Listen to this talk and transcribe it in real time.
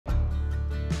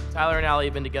Tyler and Allie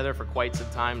have been together for quite some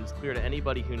time. It's clear to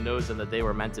anybody who knows them that they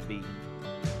were meant to be.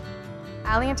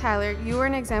 Allie and Tyler, you are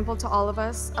an example to all of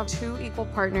us of two equal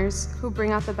partners who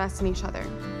bring out the best in each other.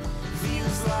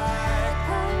 Feels like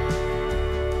home.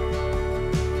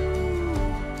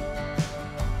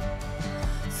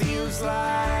 Feels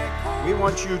like home. We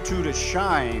want you two to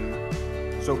shine,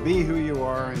 so be who you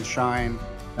are and shine,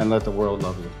 and let the world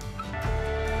love you.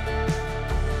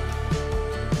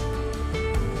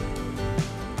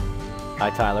 I,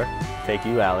 Tyler, take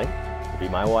you, Allie, to be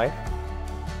my wife.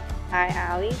 I,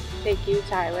 Allie, take you,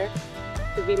 Tyler,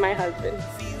 to be my husband.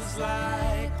 Feels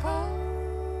like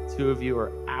home. Two of you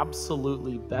are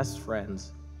absolutely best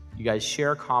friends. You guys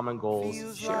share common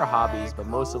goals, share hobbies, but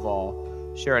most of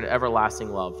all, share an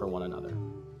everlasting love for one another.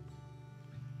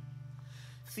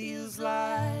 Feels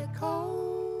like home.